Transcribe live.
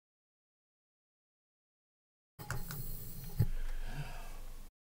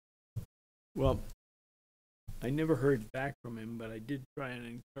Well, I never heard back from him, but I did try and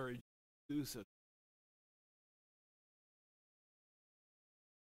encourage him to do so.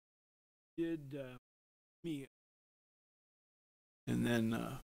 Did me, and then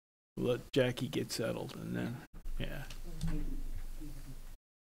let Jackie get settled, and then yeah.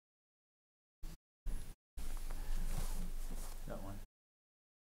 That one.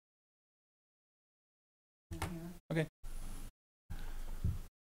 Okay.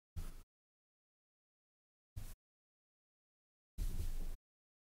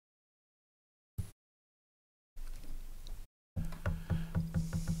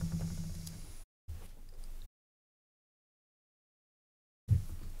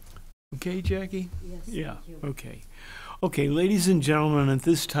 Okay, Jackie? Yes, Yeah, thank you. okay. Okay, ladies and gentlemen, at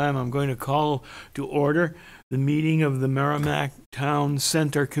this time, I'm going to call to order the meeting of the Merrimack Town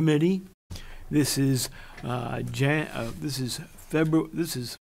Center Committee. This is this is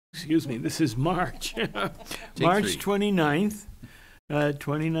March, March 29th,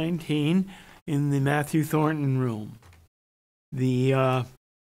 2019, in the Matthew Thornton Room. The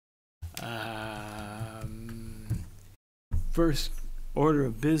first order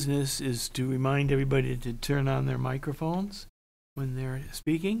of business is to remind everybody to turn on their microphones when they're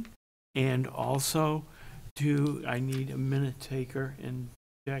speaking, and also I need a minute taker. And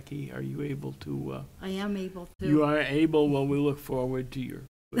Jackie, are you able to? I am able to. You are able. Well, we look forward to your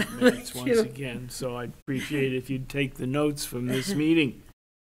good minutes Thank once you. again. So I'd appreciate it if you'd take the notes from this meeting.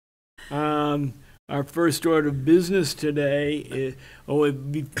 Our first order of business today is,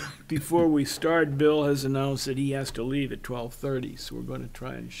 before we start, Bill has announced that he has to leave at 12:30, so we're going to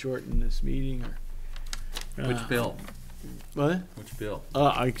try and shorten this meeting. Which bill? What? Which bill?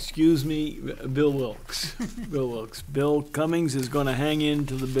 Excuse me, Bill Wilkes. Bill Wilkes. Bill Cummings is going to hang in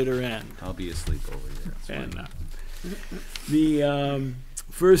to the bitter end. I'll be asleep over here. It's And fine. the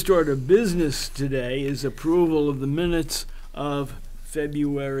first order of business today is approval of the minutes of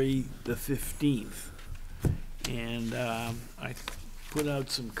February the 15th. And I put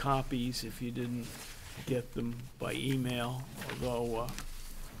out some copies if you didn't get them by email, although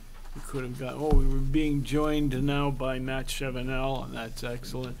we could have got, we were being joined now by Matt Chevenel, and that's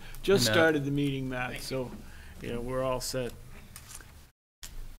excellent. Just Matt. started the meeting, Matt, so yeah, we're all set.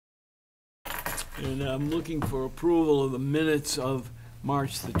 And I'm looking for approval of the minutes of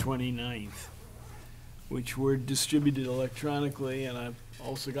March the 29th, which were distributed electronically, and I've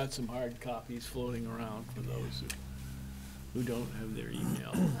also got some hard copies floating around for those who don't have their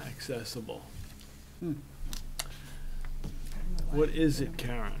email accessible. What is it,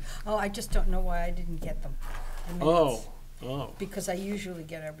 Karen? Oh, I just don't know why I didn't get them. the minutes, Because I usually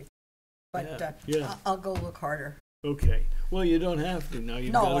get everything. But yeah. I'll go look harder. Okay. Well, you don't have to now.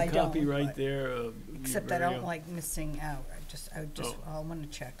 You've No, got a I don't, copy right but- there. Except I don't like missing out. I want to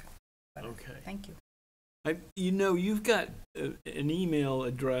check. But Okay. Thank you. You've got an email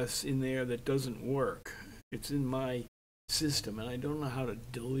address in there that doesn't work. It's in my system, and I don't know how to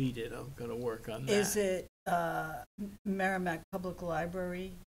delete it. I'm going to work on that. Is it Merrimack Public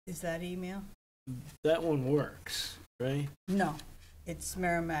Library? Is that email? That one works, right? No, it's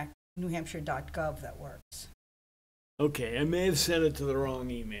merrimacknewhampshire.gov that works. Okay, I may have sent it to the wrong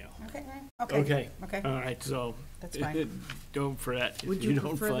email. Okay. Okay. Okay. All right, so That's fine. don't fret. If Would you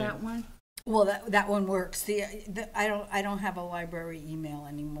don't prefer find that one? Well, that one works. I don't have a library email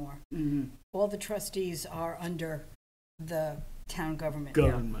anymore. Mm-hmm. All the trustees are under the town government.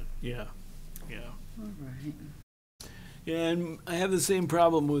 government. Yeah. All right. And I have the same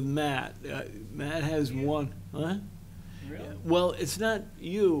problem with Matt. Matt has one. Huh? Really? Well, it's not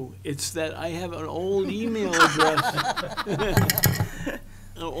you. It's that I have an old email address.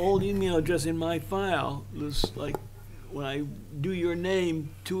 An old email address in my file. It's like when I do your name,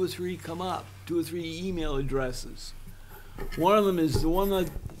 2 or 3 come up. 2 or 3 email addresses. One of them is the one that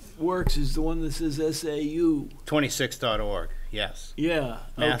works. Is the one that says SAU. 26.org, yes. Yeah.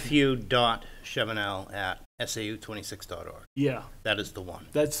 Okay. Matthew.chevenel@sau26.org. Yeah. That is the one.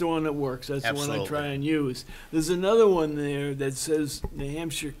 That's the one that works. That's the one I Absolutely. try and use. There's another one there that says New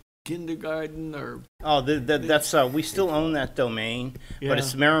Hampshire Kindergarten or Oh, that's we still own that domain, but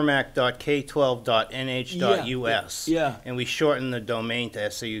it's merrimack.k12.nh.us. Yeah. And we shorten the domain to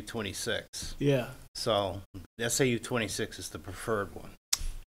SAU26. Yeah. So SAU26 is the preferred one.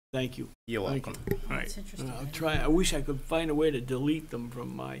 Thank you. You're Thank welcome. you. All right. That's interesting. I'll try. I wish I could find a way to delete them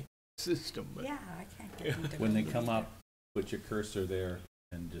from my system. But Yeah, I can't get them to When they delete come it. up, put your cursor there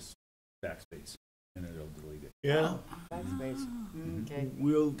and just backspace, and it'll delete it. yeah, Backspace. Okay.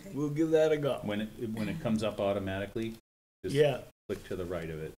 we'll give that a go. When it comes up automatically, just Yeah. click to the right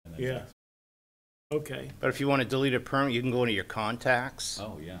of it. And then Yeah. Okay, But if you want to delete a permit, you can go into your contacts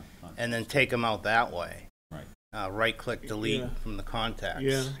Oh, yeah. and then take them out that way. Right. Right-click delete Yeah. from the contacts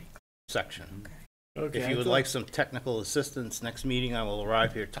yeah, section. okay. If I you would thought- like some technical assistance, next meeting I will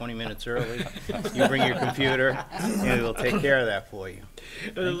arrive here 20 minutes early. You bring your computer, and we'll take care of that for you.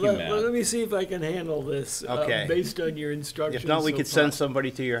 Thank you, let, Matt. let me see if I can handle this, Okay. based on your instructions. If not, we so could far. send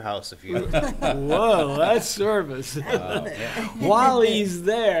somebody to your house if you. Whoa, that's service. Wow. While he's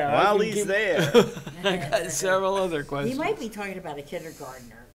there. I While can he's keep- there. I got several other He questions. might be talking about a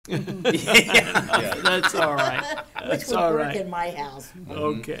kindergartner, Yeah. That's all right. which That's would all work right. in my house.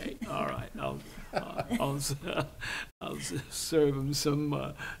 Okay, all right. I'll serve him some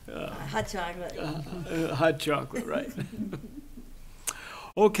Hot chocolate. hot chocolate, right?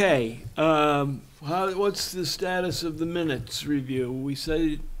 Okay. What's the status of the minutes review? We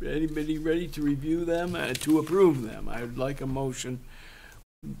say anybody ready to review them, to approve them? I would like a motion,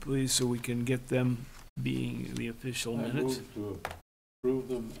 please, so we can get them being the official I minutes. move to approve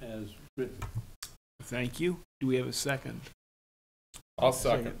them as written. Thank you. Do we have a second? I'll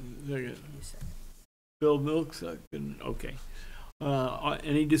second. Second. Bill Milk, second. Okay.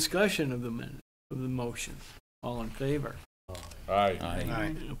 Any discussion of the motion? All in favor? Aye.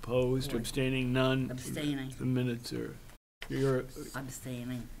 Aye. Opposed, abstaining, none. Abstaining. The minutes are, you're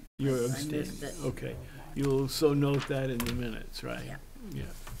Abstaining. you're I abstaining. missed it. Okay. You'll so note that in the minutes, right? Yeah. Yeah.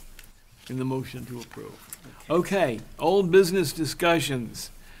 In the motion to approve. Okay, old business discussions.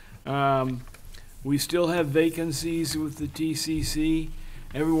 We still have vacancies with the TCC.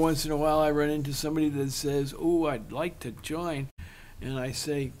 Every once in a while, I run into somebody that says, "Oh, I'd like to join," and I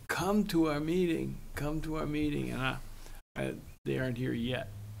say, "Come to our meeting. Come to our meeting." And they aren't here yet.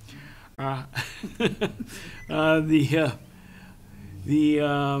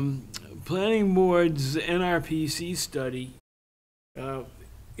 The planning board's NRPC study.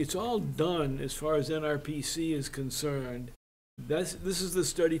 It's all done as far as NRPC is concerned. This is the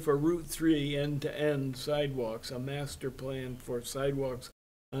study for Route 3 end-to-end sidewalks, a master plan for sidewalks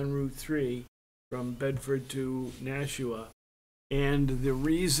on Route 3 from Bedford to Nashua. And the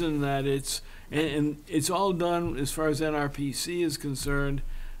reason that it's all done as far as NRPC is concerned,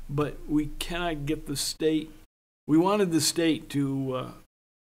 but we cannot get the state. We wanted the state to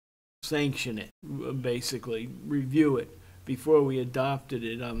sanction it, basically review it before we adopted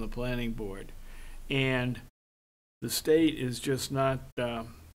it on the planning board, and the state is just not. I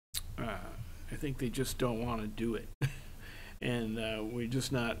think they just don't want to do it. And we're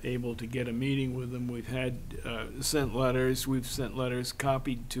just not able to get a meeting with them. We've had sent letters. We've sent letters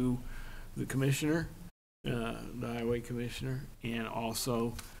copied to the commissioner, the highway commissioner, and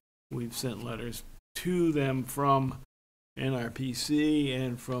also we've sent letters to them from NRPC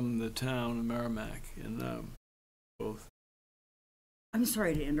and from the town of Merrimack, and both. I'm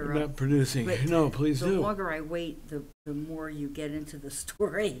sorry to interrupt. Not producing. but No, please The do. longer I wait, the more you get into the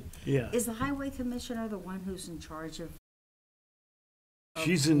story. Yeah. Is the highway commissioner the one who's in charge of?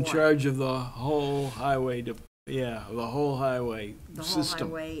 She's in what? charge of the whole highway, the whole highway The whole system.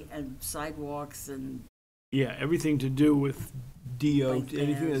 highway and sidewalks and, Yeah, everything to do with DOT, Like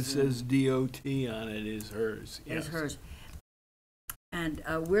anything that theirs says DOT on it is hers. is Yes. hers. And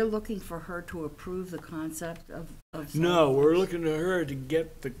we're looking for her to approve the concept of No, we're sidewalks? looking to her to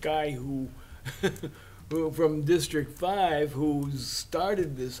get the guy who, who from District 5, who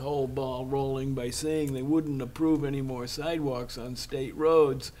started this whole ball rolling by saying they wouldn't approve any more sidewalks on state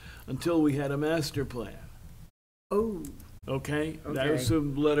roads until we had a master plan. Oh, Okay? That Okay. was the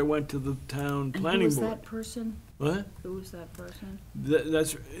letter went to the town and who planning is board. that person? What? Who is that person?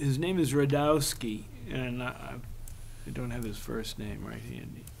 That's, his name is Radowski, and I don't have his first name right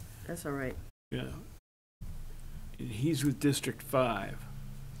handy. That's all right. Yeah. And he's with District 5.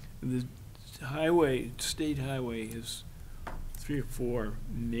 The highway, state highway has 3 or 4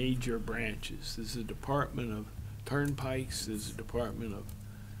 major branches. There's a Department of Turnpikes, there's a Department of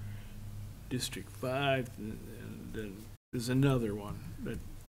District 5, and then there's another one that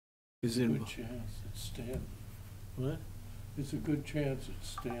is in. Good chance it's Stan. What? It's a good chance it's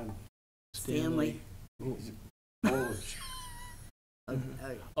Stan. Stanley. Polish.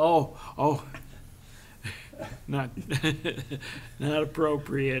 Oh, not, not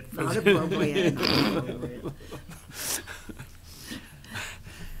appropriate. for- Not appropriate.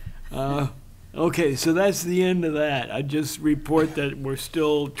 Okay, so that's the end of that. I just report that we're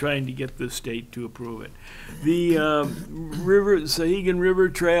still trying to get the state to approve it. The Sahegan River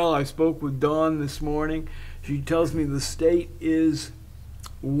Trail, I spoke with Dawn this morning. She tells me the state is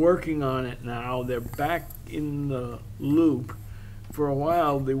working on it now. They're back in the loop. for a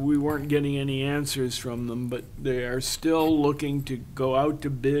while, we weren't getting any answers from them, but they are still looking to go out to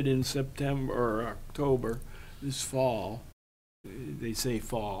bid in September or October, this fall. They say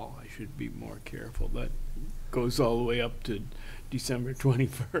fall, I should be more careful. That goes all the way up to December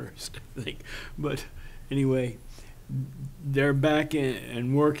 21st, I think. But anyway, they're back in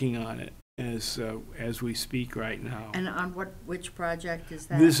and working on it as we speak right now. And on which project is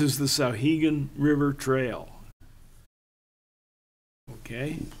that? This is the Sauhegan River Trail.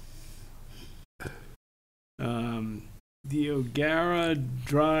 Okay. The O'Gara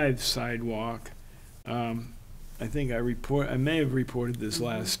Drive sidewalk, I think I may have reported this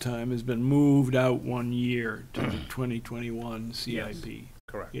last time, has been moved out 1 year to the 2021 CIP.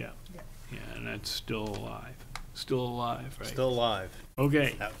 Correct. Yeah, and that's still alive. Still alive, right? Still alive.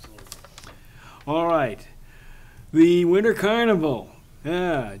 Okay. Absolutely. All right. The Winter Carnival.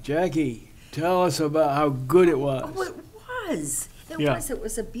 Yeah, Jackie, tell us about how good it was. Oh, it was. Yeah. It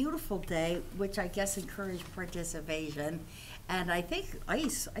was a beautiful day, which I guess encouraged participation. And I think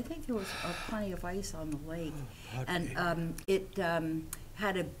there was plenty of ice on the lake. And it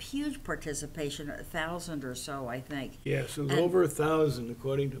had a huge participation, 1,000 or so, I think. Yeah, so it was And- over 1,000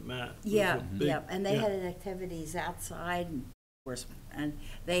 according to Matt. It was Yeah, a big- yeah, and they yeah. had activities outside, and of course, and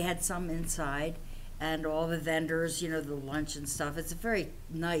they had some inside, and all the vendors, the lunch and stuff. It's a very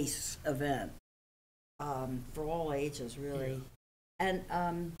nice event, for all ages, really. And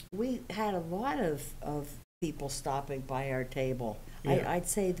we had a lot of people stopping by our table. Yeah. I'd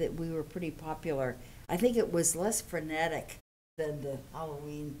say that we were pretty popular. I think it was less frenetic than the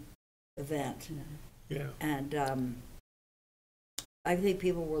Halloween event. Yeah. And I think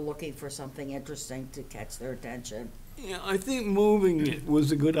people were looking for something interesting to catch their attention. Yeah, I think moving it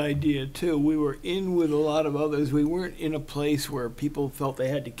was a good idea too. We were in with a lot of others. We weren't in a place where people felt they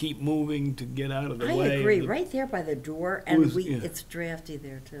had to keep moving to get out of the I way. agree, right there by the door, and was- yeah. it's drafty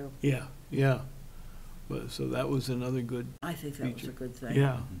there too. Yeah, yeah. But, so that was another good, I think that was a good thing.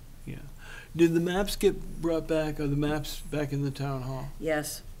 yeah, yeah. Did the maps get brought back? Are the maps back in the town hall?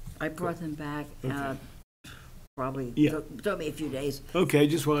 Yes, I brought them back, Okay. probably, Yeah. took me a few days. Okay,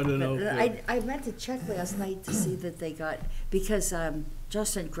 just wanted to know. But I meant to check last night to see that they got, because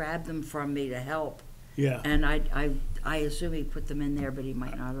Justin grabbed them from me to help, Yeah, and I assume he put them in there, but he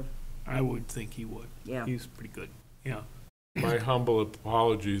might not have, I would think he would. yeah. He's pretty good. Yeah. My humble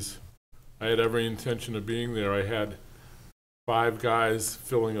apologies. I had every intention of being there. I had 5 guys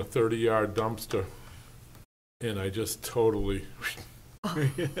filling a 30-yard dumpster, and I just totally...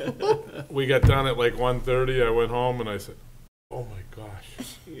 We got done at like 1:30. I went home and I said, oh my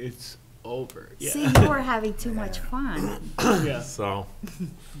gosh. It's over. Yeah. See, you were having too much fun. Yeah. So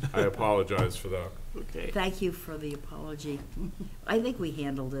I apologize for that. Okay. Thank you for the apology. I think we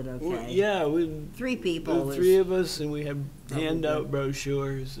handled it Well, okay. yeah, we, 3 people the is, 3 of us, and we had Probably handout good.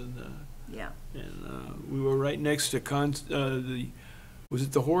 brochures, and yeah. we were right next to was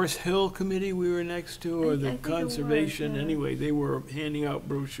it the Horse Hill Committee we were next to, or I the think it was, conservation? yeah. Anyway, they were handing out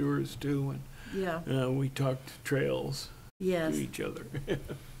brochures too, Yeah, and we talked trails yes. to each other. Yeah.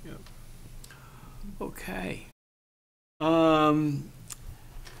 Okay.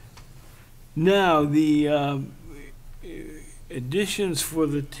 Now, the additions for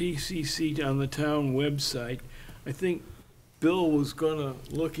the TCC on the town website, I think Bill was gonna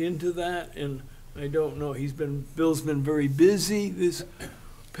look into that, and I don't know, Bill's been very busy this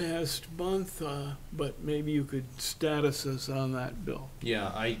past month, but maybe you could status us on that, Bill. Yeah,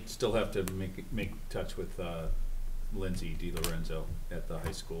 I still have to make touch with Lindsay DiLorenzo at the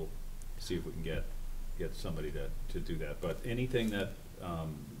high school, see if we can get somebody to do that. But anything that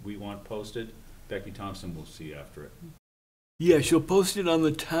we want posted, Becky Thompson will see after it. Yeah, she'll post it on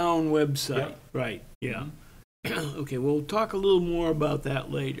the town website. Yeah. Right, yeah. Okay, we'll talk a little more about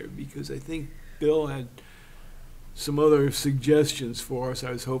that later, because I think Bill had some other suggestions for us.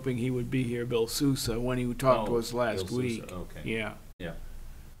 I was hoping he would be here, Bill Sousa, when he talked to Oh, us last Bill week. Sousa, okay. Yeah. Yeah.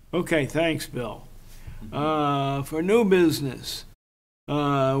 Okay, thanks, Bill. Mhm. For new business,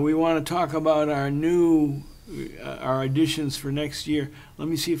 we want to talk about our additions for next year. Let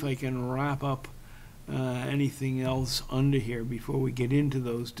me see if I can wrap up anything else under here before we get into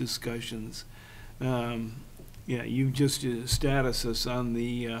those discussions. Yeah, you just status us on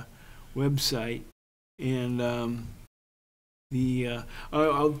the website, and I'll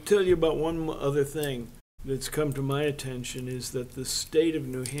tell you about one other thing that's come to my attention, is that the state of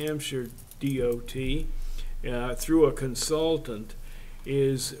New Hampshire DOT, through a consultant,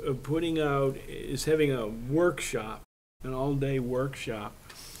 is having a workshop, an all-day workshop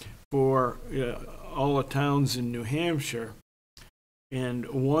for all the towns in New Hampshire, and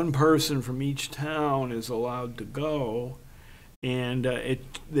one person from each town is allowed to go, And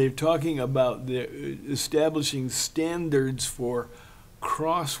they're talking about establishing standards for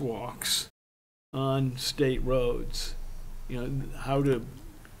crosswalks on state roads. You know, how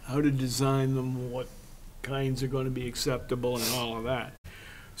to design them, what kinds are going to be acceptable, and all of that.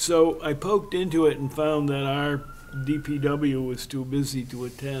 So I poked into it and found that our DPW was too busy to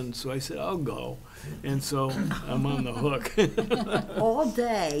attend, so I said, I'll go. And so I'm on the hook. All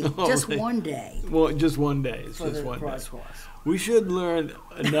day, All just day. one day Well, just one day. It's for just the one day. crosswalks. We should learn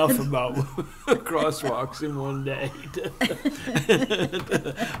enough about crosswalks in one day to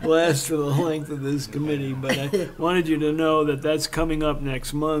last for the length of this committee. But I wanted you to know that that's coming up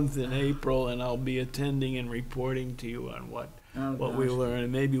next month in April, and I'll be attending and reporting to you on what we gosh. learn,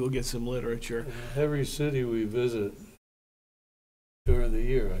 and maybe we'll get some literature. Every city we visit during the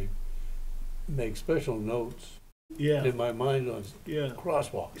year, I make special notes Yeah, in my mind on yeah,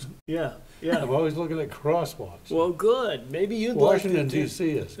 crosswalks. yeah, yeah. I'm always looking at crosswalks. Well, good. Maybe you'd like to Washington attend.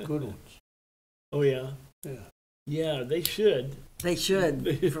 DC has good ones. Oh, yeah? Yeah. Yeah, they should. They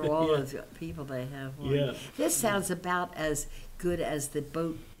should, for all Yeah. the people they have. on. Yeah. This sounds about as good as the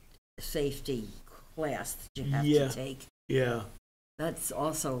boat safety class that you have Yeah. to take. Yeah. That's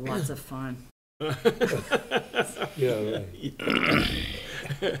also lots of fun. Yeah, right.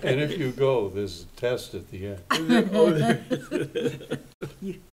 And if you go, there's a test at the end.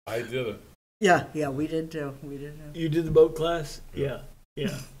 I did it. Yeah, we did too. We did too. You did the boat class? Yeah,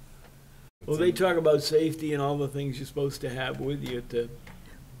 yeah. Well, they talk about safety and all the things you're supposed to have with you to,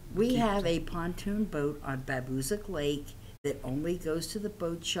 We have a pontoon boat on Babuzik Lake that only goes to the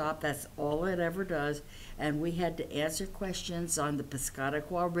boat shop. That's all it ever does. And we had to answer questions on the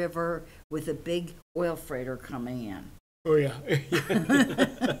Piscataqua River with a big oil freighter coming in. oh, yeah.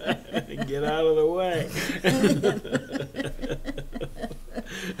 Get out of the way.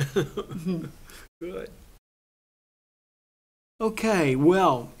 Good. Okay,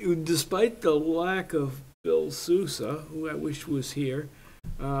 well, despite the lack of Bill Sousa, who I wish was here,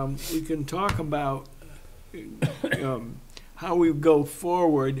 we can talk about how we go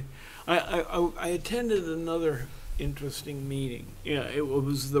forward. I attended another interesting meeting. Yeah, it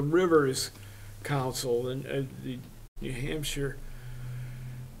was the Rivers Council and the New Hampshire,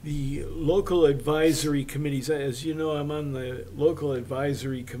 the local advisory committees. As you know, I'm on the local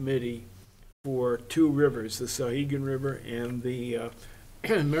advisory committee for two rivers, the Sauhegan River and the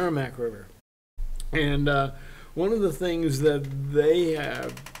Merrimack River. And one of the things that they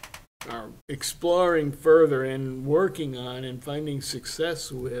are exploring further and working on and finding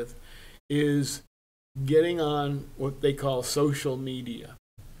success with is getting on what they call social media.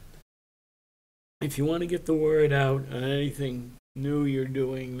 If you want to get the word out on anything new you're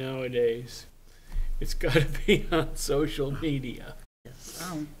doing nowadays, it's got to be on social media.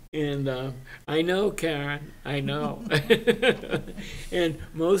 And I know, Karen, I know. And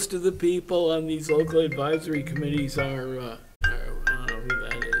most of the people on these local advisory committees are I don't know who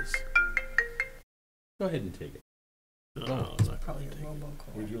that is. Go ahead and take it. No, I'm not gonna Probably a take it.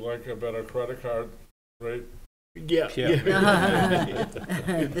 robocall. Would you like a better credit card rate? Yeah. Yeah.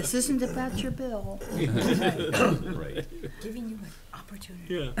 This isn't about your bill. Right. Giving you an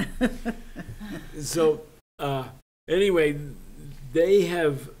opportunity. Yeah. So, anyway, they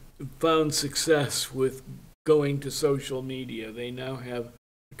have found success with going to social media. They now have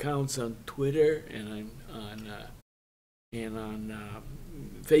accounts on Twitter and on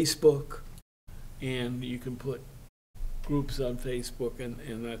Facebook, and you can put groups on Facebook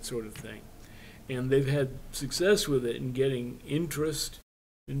and that sort of thing. And they've had success with it in getting interest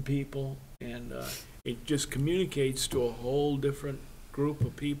in people, and it just communicates to a whole different group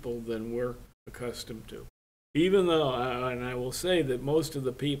of people than we're accustomed to. Even though, and I will say that most of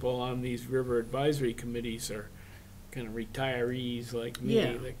the people on these river advisory committees are kind of retirees like me,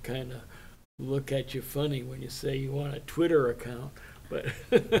 Yeah. that kind of look at you funny when you say you want a Twitter account. But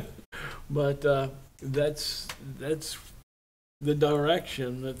but that's the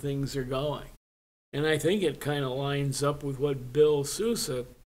direction that things are going. And I think it kind of lines up with what Bill Sousa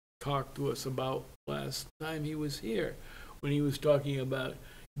talked to us about last time he was here, when he was talking about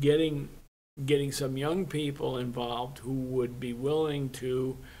getting some young people involved who would be willing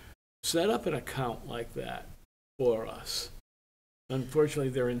to set up an account like that for us. Unfortunately,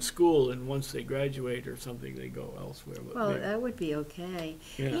 they're in school, and once they graduate or something, they go elsewhere. But Well, maybe- that would be okay.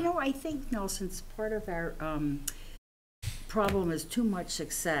 yeah. You know, I think, Nelson's part of our problem is too much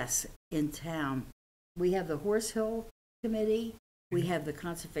success in town. We have the Horse Hill Committee, we have the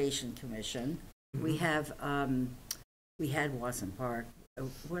Conservation Commission, we have, we had Watson Park.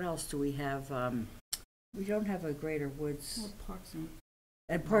 What else do we have? We don't have a Greater Woods.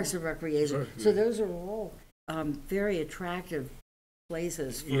 And Parks and Recreation. So those are all very attractive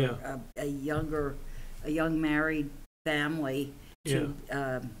places for Yeah. a young married family to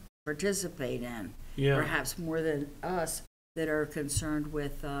participate in. Yeah, Perhaps more than us that are concerned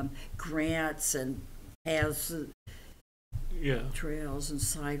with grants and paths, yeah. trails and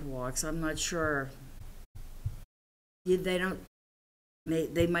sidewalks. I'm not sure. They don't.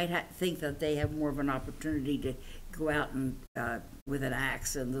 They might think that they have more of an opportunity to go out and with an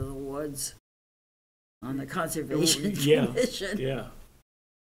axe into the woods on the conservation Yeah, commission. yeah.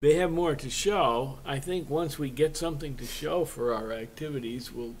 They have more to show. I think once we get something to show for our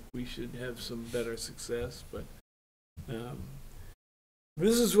activities, we should have some better success. But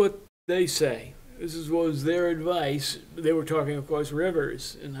this is what they say. This was their advice. They were talking, of course,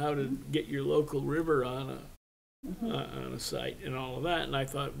 rivers and how to get your local river on a site and all of that. And I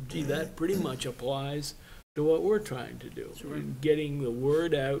thought, gee, that pretty much applies to what we're trying to do. Sure. Getting the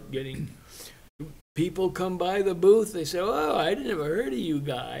word out, getting people come by the booth, they say, oh, I never heard of you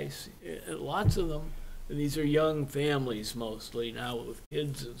guys. Lots of them. And these are young families mostly now with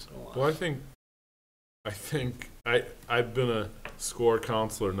kids and so on. Well, I think I've been a SCORE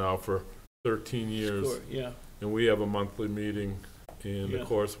counselor now for 13 years. Sure, yeah, And we have a monthly meeting, and Yeah. of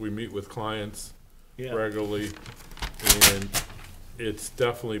course, we meet with clients yeah, regularly, and it's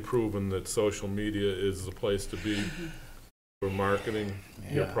definitely proven that social media is the place to be for marketing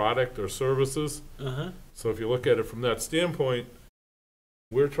your Yeah. product or services. uh-huh, So if you look at it from that standpoint,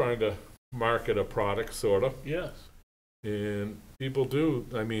 we're trying to market a product, sort of, yes, and people do.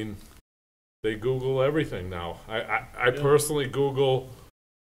 I mean, they Google everything now. I Yeah. personally Google.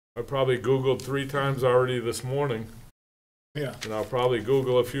 I probably Googled 3 times already this morning, yeah. and I'll probably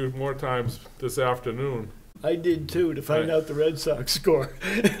Google a few more times this afternoon. I did too, to find Right. out the Red Sox score.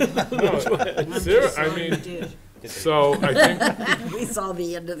 No, I mean, so I think We saw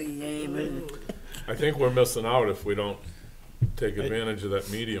the end of the game. And I think we're missing out if we don't take advantage of that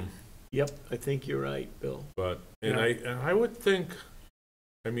medium. Yep, I think you're right, Bill. But and Yeah. I would think,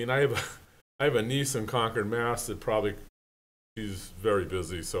 I mean, I have a niece in Concord, Mass. That probably she's very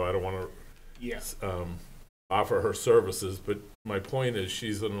busy, so I don't want Yes. to offer her services. But my point is,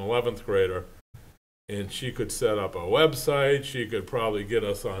 she's an 11th grader, and she could set up a website. She could probably get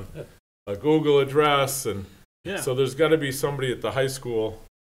us on a Google address, and Yeah, so there's got to be somebody at the high school.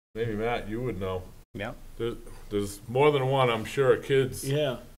 Maybe Matt, you would know. Yeah. There's more than one, I'm sure, kids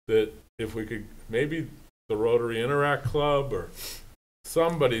yeah, that if we could, maybe the Rotary Interact Club or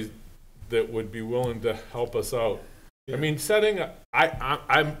somebody that would be willing to help us out. Yeah. I mean,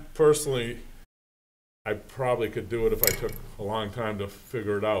 I'm personally, I probably could do it if I took a long time to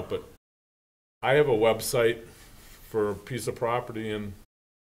figure it out, but I have a website for a piece of property, and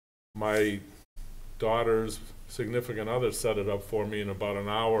my daughter's significant other set it up for me in about an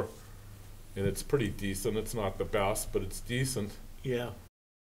hour, and it's pretty decent. It's not the best, but it's decent. yeah.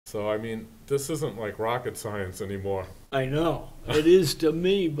 So, I mean, this isn't like rocket science anymore. I know, it is to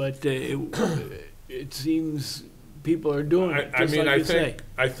me, but it seems people are doing it, I just mean, like you say.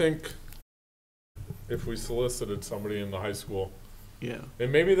 I think if we solicited somebody in the high school, Yeah,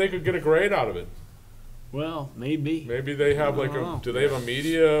 and maybe they could get a grade out of it. well, maybe. Maybe they have like Oh. do they have a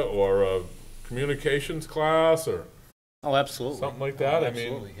media or a communications class or Oh, absolutely. something like that? Oh, I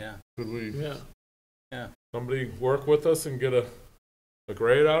mean, absolutely, yeah. could we, Yeah, somebody work with us and get a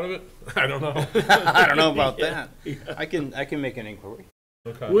grade out of it? I don't know. I don't know about that. yeah. I can make an inquiry.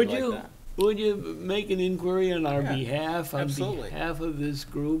 Okay. Would like you? that. Would you make an inquiry on our Yeah, behalf, on absolutely. behalf of this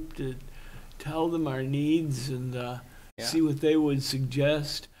group, to tell them our needs and Yeah. see what they would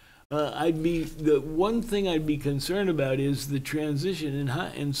suggest? The one thing I'd be concerned about is the transition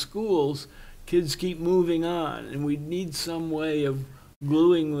in schools. Kids keep moving on, and we need some way of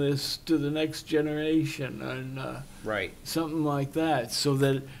gluing this to the next generation and Right. something like that, so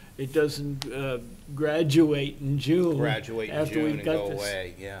that it doesn't graduate in June. Graduate in after June we've and got go this.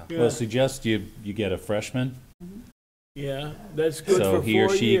 away, yeah. Yeah. Well, suggest you get a freshman, Yeah, that's good for 4 so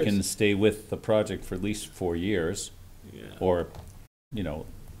years. he or she can stay with the project for at least 4 years, Yeah. or, you know,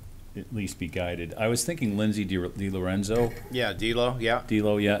 at least be guided. I was thinking Lindsay DiLorenzo, Yeah, D-Lo, yeah.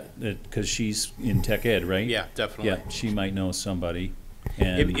 D-Lo, yeah, because she's in tech ed, right? Yeah, definitely. Yeah, she might know somebody,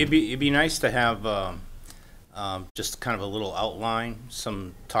 It'd and, be nice to have just kind of a little outline,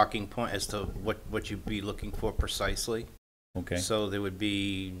 some talking point as to what you'd be looking for precisely. okay, So there would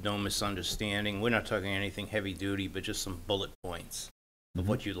be no misunderstanding. We're not talking anything heavy duty, but just some bullet points of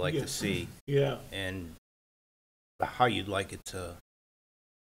what you'd like Yeah. to see Yeah, and how you'd like it to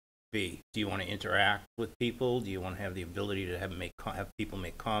be. Do you want to interact with people? Do you want to have the ability to have people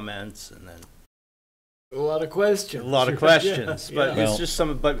make comments and then A lot of questions. A lot of questions, Yeah, but yeah. it's just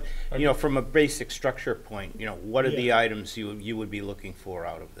but, you know, from a basic structure point, you know, what are the Yeah. items you would be looking for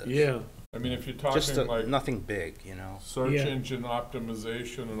out of this? Yeah, I mean, if you're Just talking like nothing big, you know? search Yeah. engine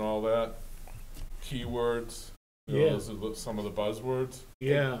optimization and all that, keywords, you know, Yeah. those are some of the buzzwords.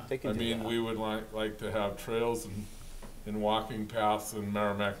 yeah, They can I do mean, that. we would like to have trails and walking paths in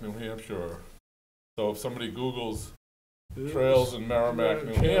Merrimack, New Hampshire. So if somebody Googles trails in Merrimack,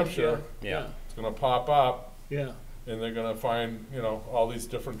 New Hampshire, Yeah. it's gonna pop up, yeah, and they're gonna find, you know, all these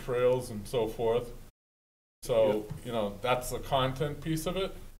different trails and so forth. So, you know, that's the content piece of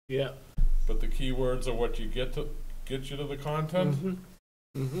it, yeah. but the keywords are what you get you to the content,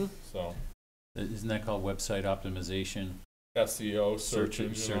 Mm-hmm. so. Isn't that called website optimization? SEO, search Search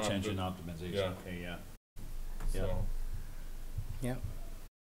engine. engine optimization, Yeah. okay, yeah. So. Yeah.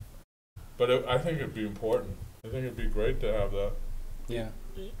 But I think it'd be important. I think it'd be great to have that. Yeah.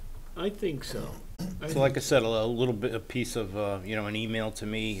 I think so. So like I said, a little bit, a piece of, you know, an email to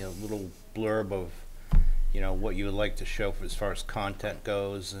me, a little blurb of, you know, what you would like to show for as far as content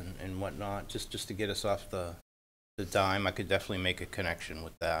goes and whatnot, just to get us off the dime. I could definitely make a connection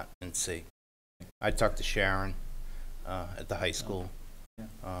with that and see. I talked to Sharon at the high school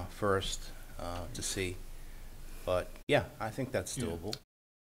first to see. But yeah, I think that's Yeah. doable.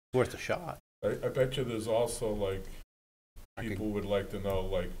 Worth a shot. I bet you there's also like people would like to know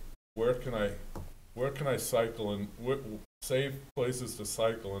like where can I cycle and save places to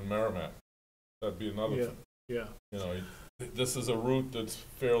cycle in Merrimack. That'd be another. Yeah, yeah. You know, this is a route that's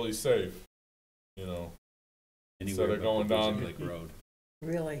fairly safe. You know, Anywhere they're but going down- Babuzik Lake Road.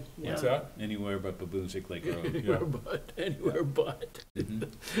 Really? what's Yeah. that? Anywhere but Babuzik Lake Road. Anywhere but, anywhere but. Mhm.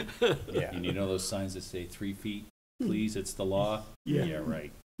 Yeah. And you know those signs that say 3 feet, please, it's the law? Yeah. Yeah,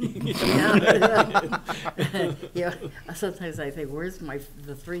 right. Yeah. Yeah, sometimes I think, where's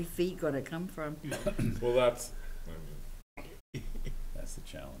the 3 feet gonna come from? Well, that's. I mean, That's the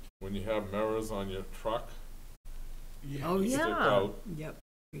challenge. when you have mirrors on your truck, Oh, they stick yeah, out Yep.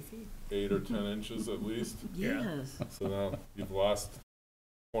 3 feet. 8 or 10 inches at least. yes. So now you've lost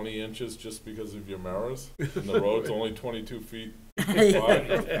 20 inches just because of your mirrors, and the road's only 22 feet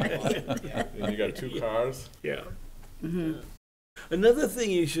wide, and you got 2 cars. Yeah. Mhm. Another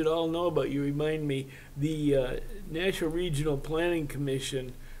thing you should all know about, you remind me, the National Regional Planning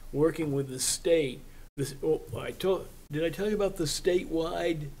Commission, working with the state, did I tell you about the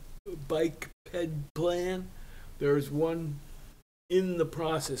statewide bike ped plan? There's one in the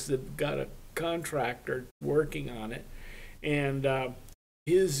process. They've got a contractor working on it, and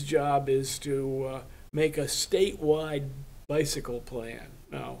his job is to make a statewide bicycle plan.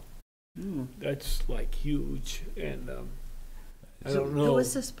 Now, Mm. that's like huge, and I So don't know. Who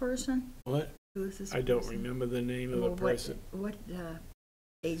is this person? What? Who is this? I don't person? remember the name of Well, the person. What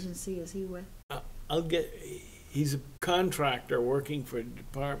agency is he with? He's a contractor working for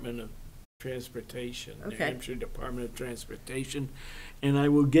Department of Transportation, New Okay. Hampshire Department of Transportation, and I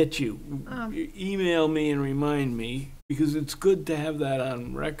will get you. Email me and remind me, because it's good to have that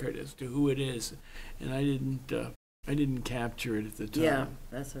on record as to who it is, and I didn't capture it at the time. Yeah,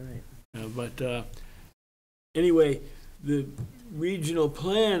 that's all right. But anyway, the regional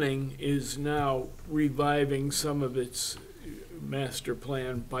planning is now reviving some of its master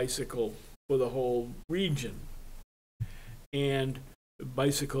plan bicycle for the whole region. And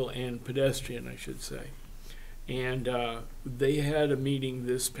bicycle and pedestrian, I should say. And they had a meeting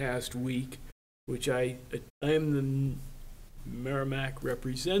this past week, which I am the Merrimack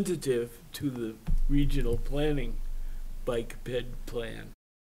representative to the regional planning bike ped plan.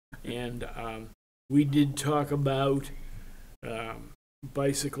 And we did talk about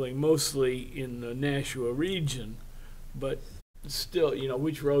bicycling mostly in the Nashua region, but still, you know,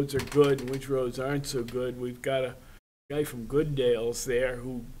 which roads are good and which roads aren't so good. We've got a guy from Goodale's there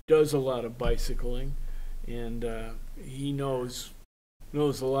who does a lot of bicycling, and he knows a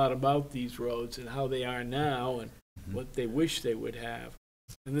lot about these roads and how they are now and what they wish they would have.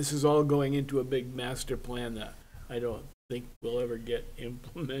 And this is all going into a big master plan that I don't think will ever get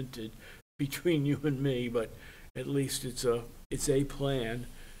implemented between you and me, but at least it's a plan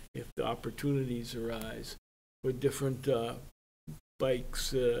if the opportunities arise with different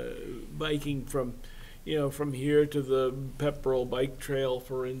biking from, you know, from here to the Pepperell Bike Trail,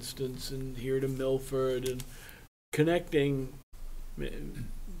 for instance, and here to Milford, and connecting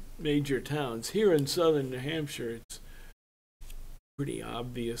major towns. Here in southern New Hampshire, it's pretty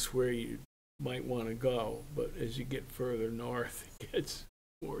obvious where you might want to go, but as you get further north, it gets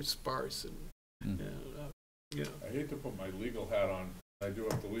more sparse and, you know. I hate to put my legal hat on, I do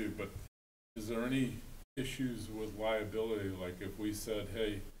have to leave, but is there any issues with liability, like if we said,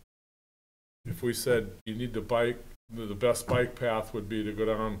 hey, if we said you need to bike, the best bike path would be to go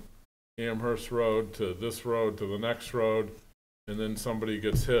down Amherst Road to this road to the next road, and then somebody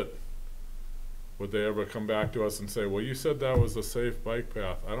gets hit, would they ever come back to us and say, well, you said that was a safe bike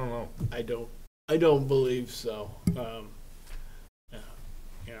path? I don't know. I don't believe so.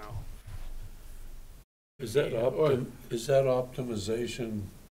 You know, Is that is that optimization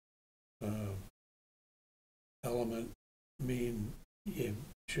element mean you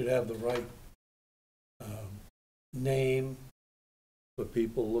should have the right name for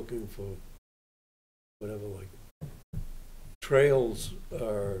people looking for whatever, like trails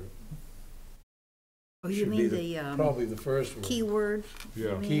are Oh, you should be mean the probably the first word. keyword? Yeah.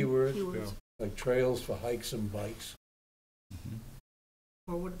 You mean Keyword, keywords? like trails for hikes and bikes.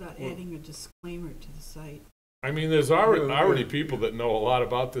 Or what about adding a disclaimer to the site? I mean, there's already people that know a lot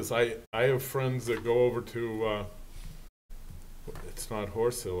about this. I have friends that go over to, it's not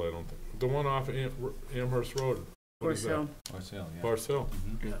Horse Hill, I don't think, the one off Amherst Road. What Or is that? so. Or sale, yeah. Horse Hill.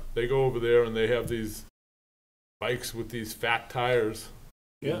 Yeah. They go over there and they have these bikes with these fat tires,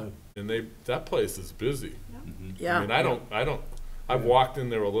 yeah. and that place is busy. Mhm. I Yeah. mean, I've walked in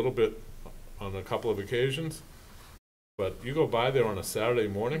there a little bit on a couple of occasions, but you go by there on a Saturday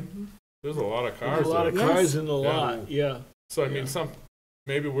morning, there's a lot of cars There's a lot there. of cars in the Yeah. lot, yeah. So I mean,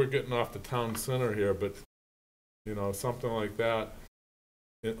 maybe we're getting off the town center here, but you know, something like that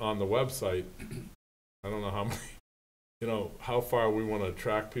on the website. I don't know how many, you know, how far we want to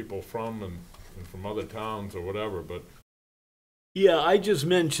attract people from and from other towns or whatever. But Yeah, I just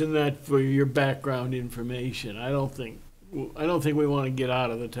mentioned that for your background information. I don't think we want to get out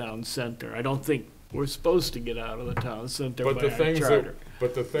of the town center. I don't think we're supposed to get out of the town center by the our things charter.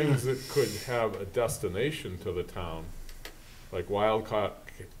 that could have a destination to the town, like Wildcat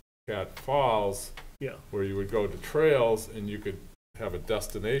Falls, Yeah. where you would go to trails and you could have a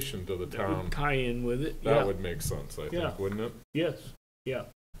destination to the That town. would tie in with it, That yeah. would make sense, I Yeah. think, wouldn't it? Yes, yeah,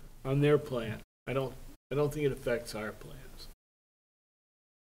 on their plan. I don't think it affects our plans.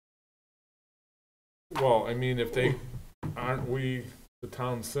 Well, I mean, aren't we the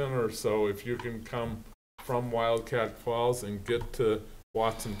town center, so if you can come from Wildcat Falls and get to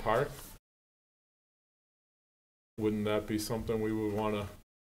Watson Park, wouldn't that be something we would wanna,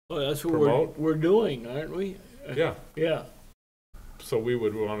 Oh, that's what Promote? we're doing, aren't we? yeah, Yeah. so we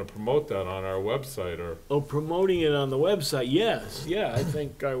would wanna promote that on our website, or, Oh, promoting it on the website, yes, yeah, I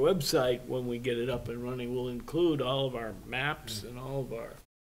think our website, when we get it up and running, will include all of our maps and all of our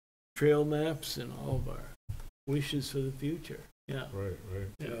trail maps and all of our wishes for the future, yeah. right.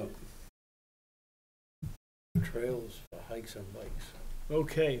 Yeah. Trails for hikes and bikes.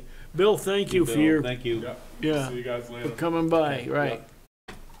 Okay, Bill, thank you for Bill, your, Thank you. yeah, See you guys for later. coming by, right.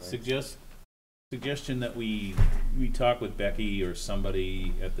 Suggestion that we talk with Becky or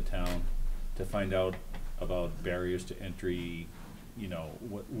somebody at the town to find out about barriers to entry, you know,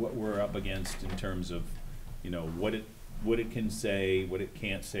 what we're up against in terms of, you know, what it can say, what it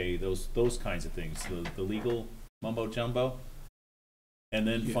can't say, those kinds of things, the legal mumbo jumbo. And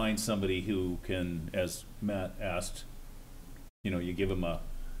then Yeah. find somebody who can, as Matt asked, you know, you give them a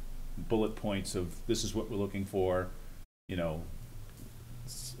bullet points of this is what we're looking for, you know,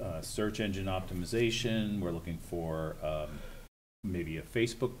 search engine optimization, we're looking for maybe a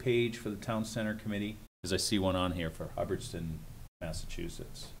Facebook page for the town center committee, because I see one on here for Hubbardston,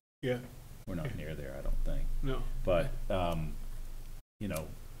 Massachusetts. Yeah, We're not near there, I don't think. no. But, you know,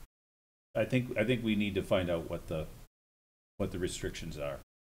 I think we need to find out what the restrictions are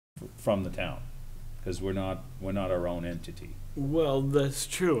from the town, because we're not our own entity. Well, that's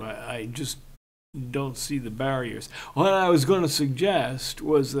true. I just don't see the barriers. What I was going to suggest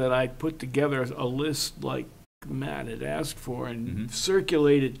was that I put together a list like Matt had asked for and Mhm.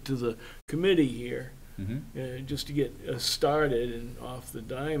 circulate it to the committee here, Mm-hmm. just to get us started and off the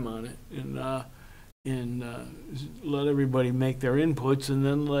dime on it, and let everybody make their inputs, and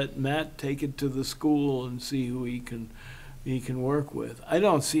then let Matt take it to the school and see who he can work with. I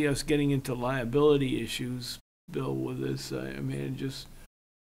don't see us getting into liability issues, Bill, with this. I mean,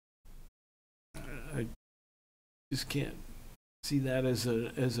 I just can't see that as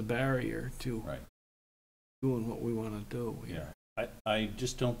a barrier to Right. doing what we want to do. Yeah, I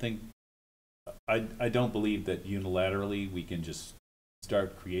just don't think, I don't believe that unilaterally we can just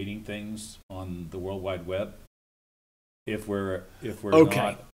start creating things on the World Wide Web. If we're Okay.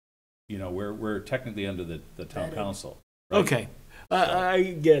 not, you know, we're technically under the town council. Right? Okay, I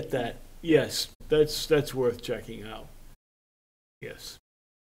get that. Yes, that's worth checking out. Yes.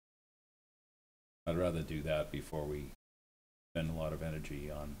 I'd rather do that before we spend a lot of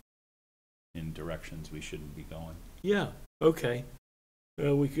energy in directions we shouldn't be going. Yeah. Okay.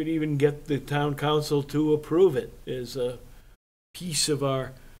 We could even get the town council to approve it as a piece of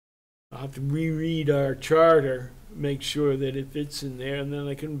our, I'll have to reread our charter, make sure that it fits in there, and then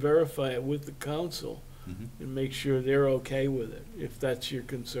I can verify it with the council Mhm. and make sure they're okay with it, if that's your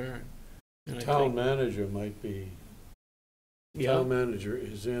concern. And I Town think- manager might be, Yeah, town manager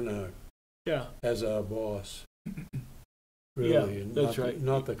is in our, yeah, as our boss. Yeah, Really, and that's not the- right.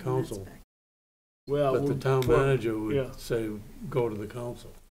 Not the council, well. but the town well, manager yeah. would say, go to the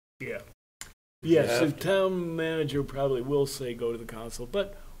council. Yeah. Yes, the have to. town manager probably will say go to the council,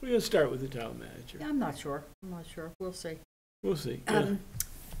 but we're gonna start with the town manager. Yeah, I'm not sure. We'll see. We'll see. Yeah.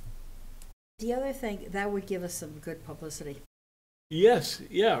 The other thing, that would give us some good publicity. Yes,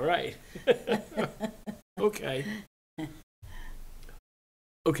 yeah, right. Okay.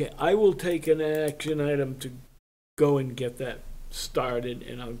 Okay, I will take an action item to go and get that started,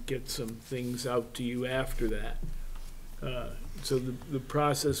 and I'll get some things out to you after that. So the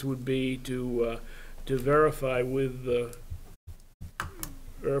process would be to verify with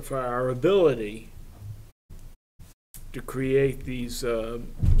verify our ability to create these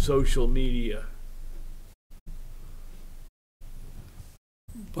social media.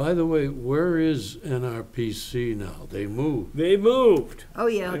 By the way, where is NRPC now? They moved. They moved. Oh,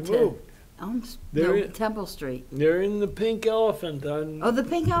 yeah, They moved. They're in- Temple Street. They're in the Pink Elephant on. Oh, the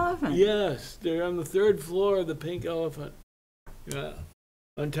Pink Elephant? Yes, they're on the third floor of the Pink Elephant. Yeah,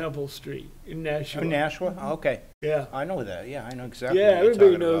 on Temple Street in Nashua. Oh, Nashua? Okay. Yeah. I know that, yeah, I know exactly Yeah, what you're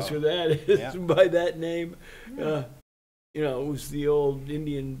everybody talking knows about. who that is Yeah. by that name. You know, it was the old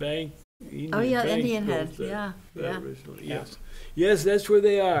Indian Bank. Oh, yeah, Bank Indian built Head, that- yeah, that yeah. originally. Yeah. Yes, yes, that's where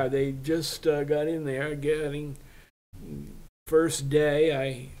they are. They just got in there. Getting first day,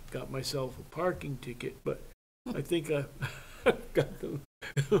 I got myself a parking ticket, but I think I got them.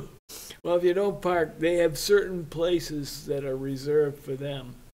 Well, if you don't park, they have certain places that are reserved for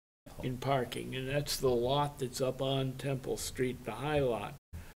them in parking, and that's the lot that's up on Temple Street, the high lot.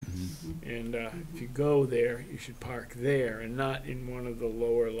 And if you go there, you should park there and not in one of the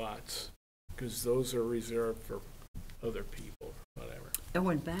lower lots, because those are reserved for other people, or whatever. I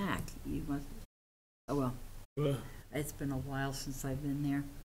went back. You must, oh, well, Well, it's been a while since I've been there.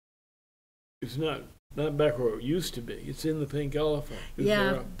 it's not back where it used to be. It's in the Pink Elephant. Is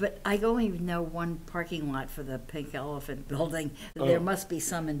Yeah, there but I only know one parking lot for the Pink Elephant building. There Oh. must be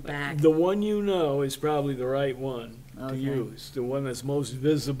some in back. The one you know is probably the right one to Okay. use, the one that's most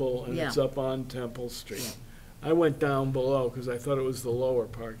visible, and it's Yeah. up on Temple Street. I went down below because I thought it was the lower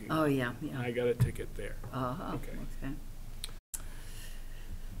parking. Oh, yeah, And yeah. I got a ticket there. Uh-huh, Okay. okay.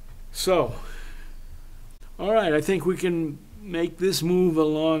 So, all right, I think we can make this move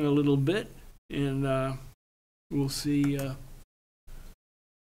along a little bit, and we'll see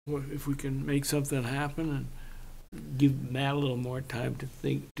if we can make something happen and give Matt a little more time to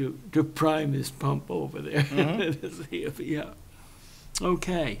think, to prime his pump over there. To see if, yeah.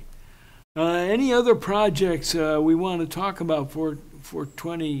 Okay. Any other projects we want to talk about for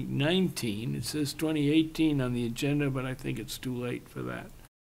 2019? It says 2018 on the agenda, but I think it's too late for that.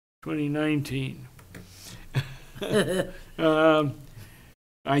 2019.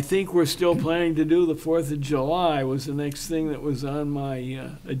 I think we're still planning to do the 4th of July was the next thing that was on my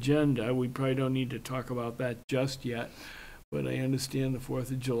agenda. We probably don't need to talk about that just yet, but I understand the 4th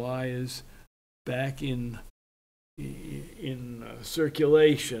of July is back in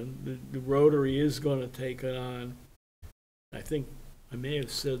circulation. The Rotary is going to take it on. I think I may have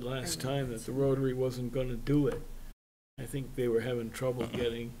said last time that the Rotary wasn't going to do it. I think they were having trouble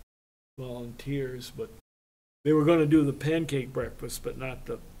getting volunteers, but they were going to do the pancake breakfast, but not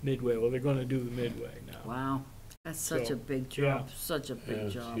the midway. Well, they're going to do the midway now. Wow, that's such So, a big yeah. job, such a Yeah, big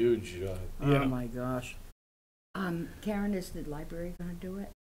it's a job. huge job. Yeah. Oh, my gosh. Karen, is the library gonna do it?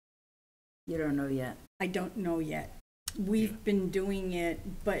 You don't know yet? I don't know yet. We've been doing it,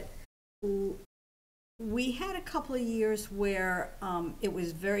 but we had a couple of years where it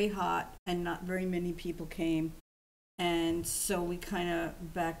was very hot and not very many people came. And so we kind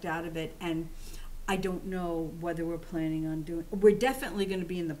of backed out of it. And I don't know whether we're planning on doing, we're definitely going to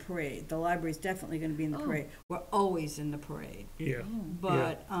be in the parade. The library's definitely going to be in the Oh. parade. We're always in the parade. Yeah.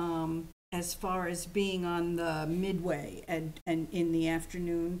 But as far as being on the midway and in the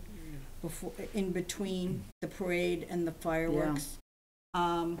afternoon, before, in between the parade and the fireworks,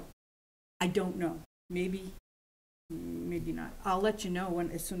 I don't know. Maybe not. I'll let you know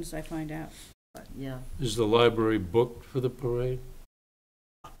as soon as I find out. Yeah. Is the library booked for the parade?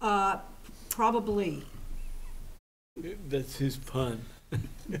 Probably. That's his pun.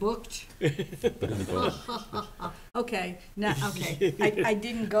 Booked? Put in the book. Okay, now, okay, I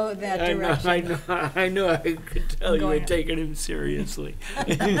didn't go that I direction. I know, I could tell you were going- taking him seriously.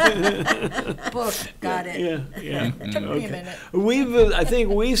 Booked, got it. Yeah, yeah. Took me Okay. a minute. I think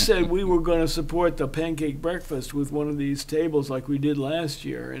we said we were gonna support the pancake breakfast with one of these tables like we did last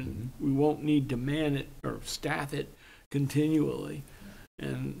year, and we won't need to man it or staff it continually.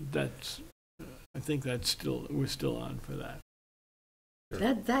 And that's, I think that's still, we're still on for that,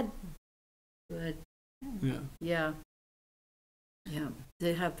 Good, yeah. yeah. Yeah,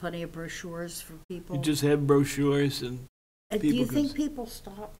 they have plenty of brochures for people. You just have brochures and Do you people can think s- people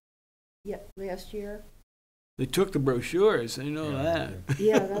stopped, last year? they took the brochures, I know Yeah, that,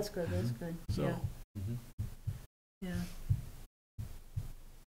 Yeah, that's good, that's good, so. yeah,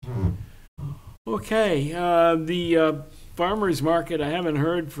 yeah. Okay, the farmer's market, I haven't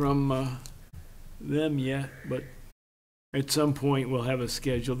heard from them yet, but at some point we'll have a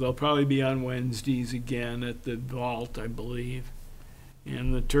schedule. They'll probably be on Wednesdays again at the vault, I believe.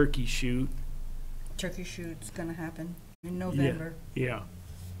 And the turkey shoot, Turkey shoot's gonna happen in November. yeah.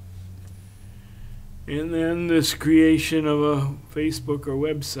 And then this creation of a Facebook or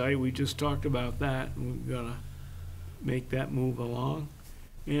website, we just talked about that, and we're gonna make that move along.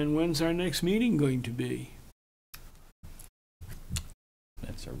 And when's our next meeting going to be?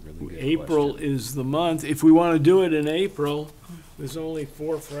 That's a really good April question. is the month. If we want to do it in April, there's only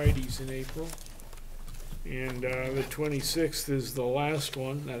 4 Fridays in April. And the 26th is the last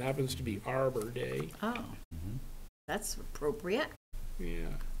one. That happens to be Arbor Day. Oh, Mhm. that's appropriate. Yeah.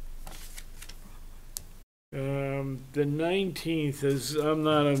 The 19th is, I'm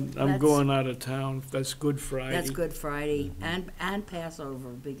That's- going out of town. That's Good Friday. That's Good Friday and Passover,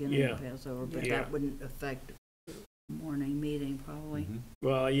 beginning Yeah. of Passover, but Yeah. that wouldn't affect morning meeting probably. Mhm.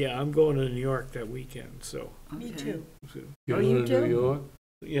 Well, yeah, I'm going to New York that weekend, so, Me Okay. too. You Oh, you go to New too? York?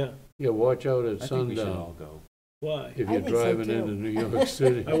 yeah. Yeah, watch out at I think we should sundown all go. Why? if I you're think so, driving too. into New York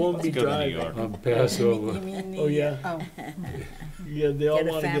City I won't Let's be go to New driving. York. on You Passover. mean Oh, yeah. Oh, Yeah, they all Get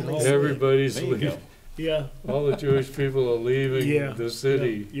a want to get family home. suite. Everybody's There you go. leaving. Yeah, All the Jewish people are leaving Yeah. the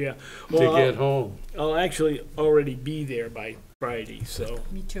city yeah. to Well, get home. I'll actually already be there by Friday, so,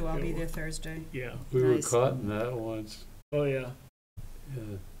 me too, I'll be there Thursday. yeah. We were Nice. caught in that once. Oh, yeah.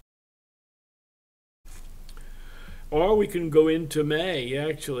 Yeah. Or we can go into May,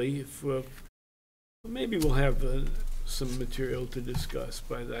 actually, if, maybe we'll have some material to discuss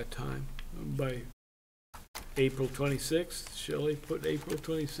by that time, by April 26th. Shall we put April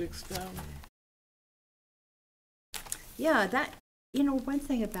 26th down? Yeah, that, one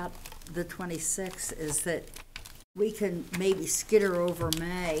thing about the 26th is that we can maybe skitter over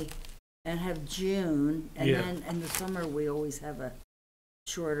May and have June, and Yeah. then in the summer, we always have a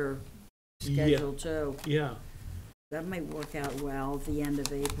shorter Yeah. schedule too. Yeah. That might work out well at the end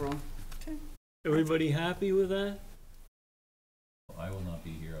of April. Everybody happy with that? I will not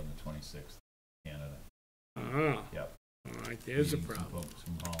be here on the 26th, Canada. Ah. Yep. All right, there's a Meeting some problem. folks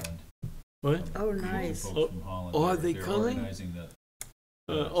from Holland. What? Oh, Meeting some nice. folks Oh, from Holland. oh, are They're- they they're coming? organizing the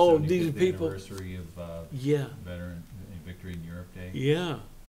Oh, these are 75th people. Anniversary of Yeah, Veteran Victory in Europe Day. yeah.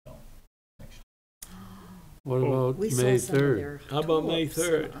 Next What Oh, about We saw May some of 3rd? their How about May tulips in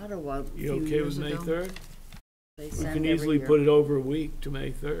 3rd? Ottawa a You few okay years with May ago. 3rd? They We send can every easily year. put it over a week to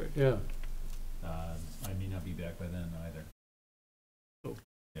May 3rd. Yeah. I may not be back by then either.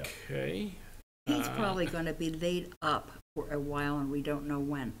 Okay. He's probably gonna be laid up for a while and we don't know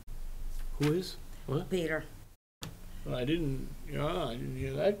when. Who is? Peter, Well, I didn't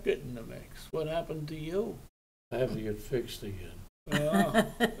hear that get in the mix. What happened to you? I have to get fixed again. Oh.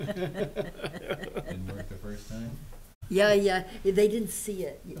 Didn't work the first time? yeah, they didn't see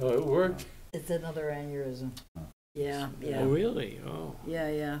it. Oh, it worked? It's another aneurysm. Yeah, Oh, yeah, really? Oh.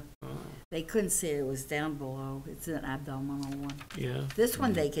 yeah. Oh. They couldn't see it, it was down below. It's an abdominal one. Yeah. This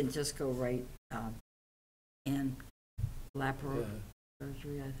one, they can just go right, in laparotomy Yeah.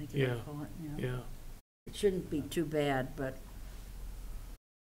 surgery, I think Yeah. you call it, yeah. Yeah. It shouldn't be too bad, but,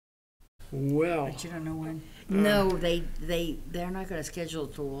 Well. But you don't know when. no, they're not gonna schedule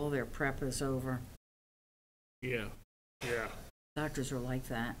it till all their prep is over. Yeah. Yeah. Doctors are like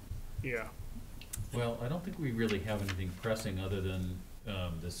that. Yeah. Well, I don't think we really have anything pressing other than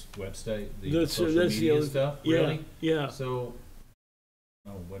this website, the That's- social that's the media only- stuff, Yeah. really? Yeah. So,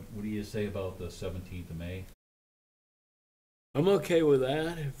 what do you say about the 17th of May? I'm okay with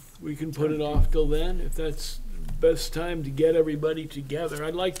that. If we can put it off till then, if that's the best time to get everybody together.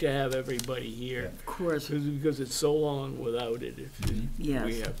 I'd like to have everybody here Of course, because it's so long without it. If we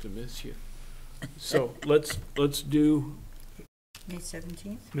yes. have to miss you. So let's do May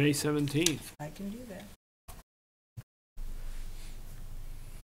 17th, May 17th. I can do that.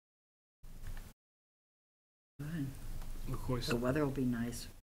 course, The weather will be nice.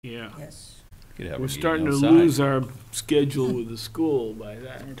 yeah. Yes. Could have a We're meeting starting to outside. lose our schedule with the school by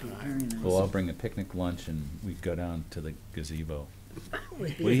that It'll be time. very nice. Well, I'll bring a picnic lunch and we go down to the gazebo.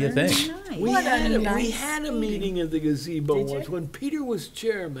 Would be What do you very think? nice. We What a had, we nice had a meeting at the gazebo Did once, you? when Peter was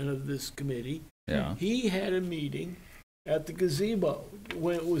chairman of this committee. Yeah. He had a meeting at the gazebo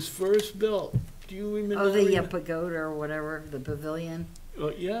when it was first built. Do you remember? Oh, the that? pagoda or whatever, the pavilion. Oh,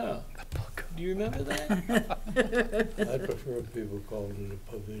 yeah. Do you remember that? I prefer people calling it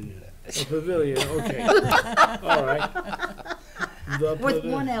a pavilion. A pavilion, okay. All right. The With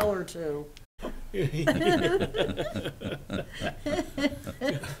pavilion. one L or two.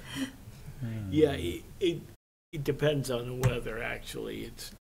 Yeah, it depends on the weather, actually.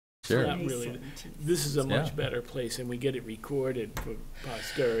 It's Sure. not really, this is a much better place, and we get it recorded for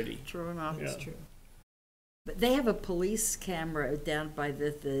posterity. True enough. Yeah. True. But they have a police camera down by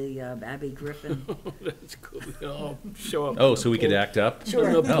the Abbey Griffin. That's cool. I'll show up. Oh, so we could act up? On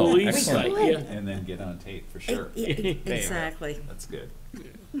the Oh, police excellent. site, yeah. And then get on tape for sure. Exactly. That's good.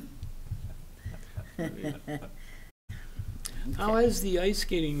 How has the ice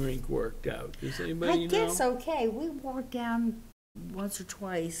skating rink worked out? Does anybody I know? guess okay. We walked down once or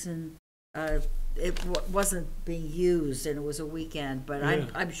twice, and it wasn't being used, and it was a weekend. But Yeah.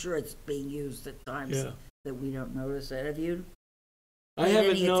 I'm sure it's being used at times Yeah. that we don't notice it. Have you? I paid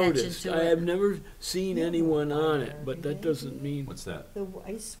haven't any attention noticed. to I it? have never seen anyone on it, but that doesn't mean. What's that? The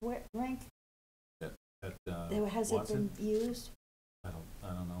ice rink, At, has it been used? I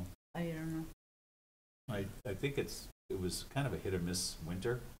don't know. I don't know. I think it was kind of a hit or miss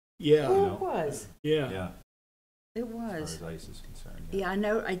winter. Yeah, You Oh, know? it was. yeah. Yeah, It as far was. as ice is concerned. Yeah, I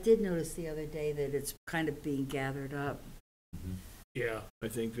know. I did notice the other day that it's kind of being gathered up. Mhm. Yeah, I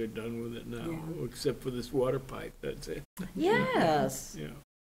think they're done with it now, Yeah. except for this water pipe, that's it. Yes. Yeah.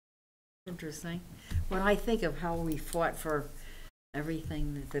 Interesting. When I think of how we fought for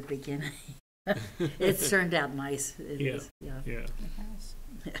everything at the beginning, it's turned out nice. It Yeah. is, yeah. Yeah.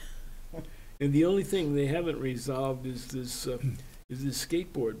 And the only thing they haven't resolved is this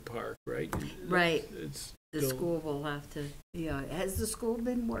skateboard park, right? Right. It's The still- school will have to, yeah. Has the school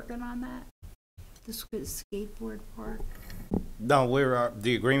been working on that? The skateboard park? No,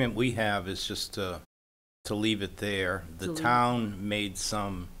 the agreement we have is just to leave it there. To The leave it. town made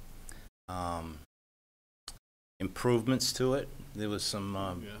some improvements to it. There was some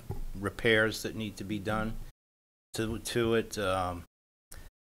Yeah. repairs that need to be done to it.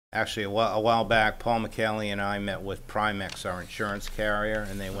 Actually, a while back, Paul McKelly and I met with Primex, our insurance carrier,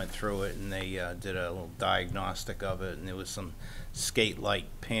 and they went through it and they did a little diagnostic of it, and there was some skate light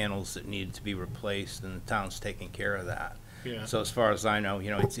panels that needed to be replaced, and the town's taking care of that. Yeah. So as far as I know,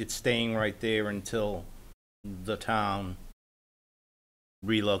 it's staying right there until the town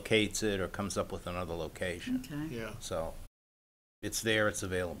relocates it or comes up with another location. Okay. Yeah, So it's there, it's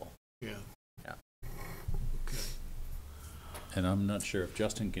available. yeah. Yeah. Okay. And I'm not sure if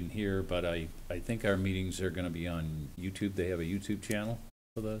Justin can hear, but I think our meetings are gonna be on YouTube. They have a YouTube channel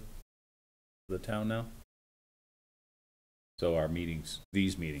for the town now. So our meetings,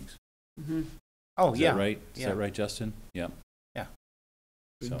 these meetings. Mm-hmm. Oh, Is yeah. that right? Is Yeah. that right, Justin? Yeah. Yeah.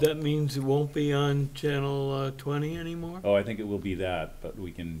 So- That means it won't be on channel 20 anymore? Oh, I think it will be that, but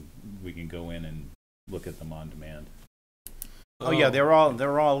we can go in and look at them on demand. Oh, yeah, they're all,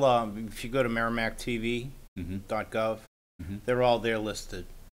 if you go to merrimactv.gov, Mm-hmm. Mm-hmm. they're all there listed.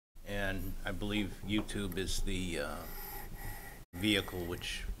 And I believe YouTube is the vehicle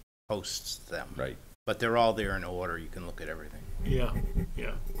which hosts them. Right. But they're all there in order. You can look at everything. Yeah,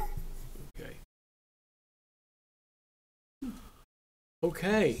 yeah. Okay.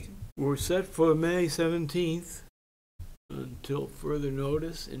 Okay, we're set for May 17th until further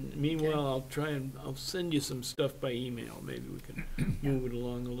notice. And meanwhile, I'll send you some stuff by email. Maybe we can move it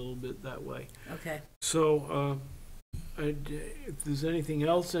along a little bit that way. Okay. So, if there's anything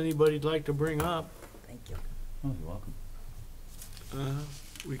else anybody'd like to bring up, Thank you. Oh, you're welcome.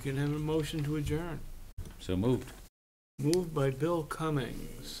 we can have a motion to adjourn. So moved. Moved by Bill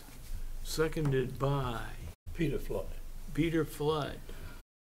Cummings, seconded by Peter Fly. Peter Flood,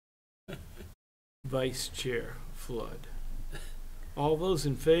 Vice Chair Flood. All those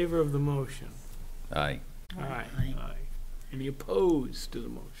in favor of the motion? Aye. Aye. Aye. Aye. Any opposed to the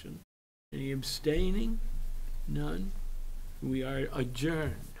motion? Any abstaining? None? We are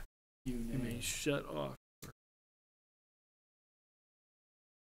adjourned. You may shut off.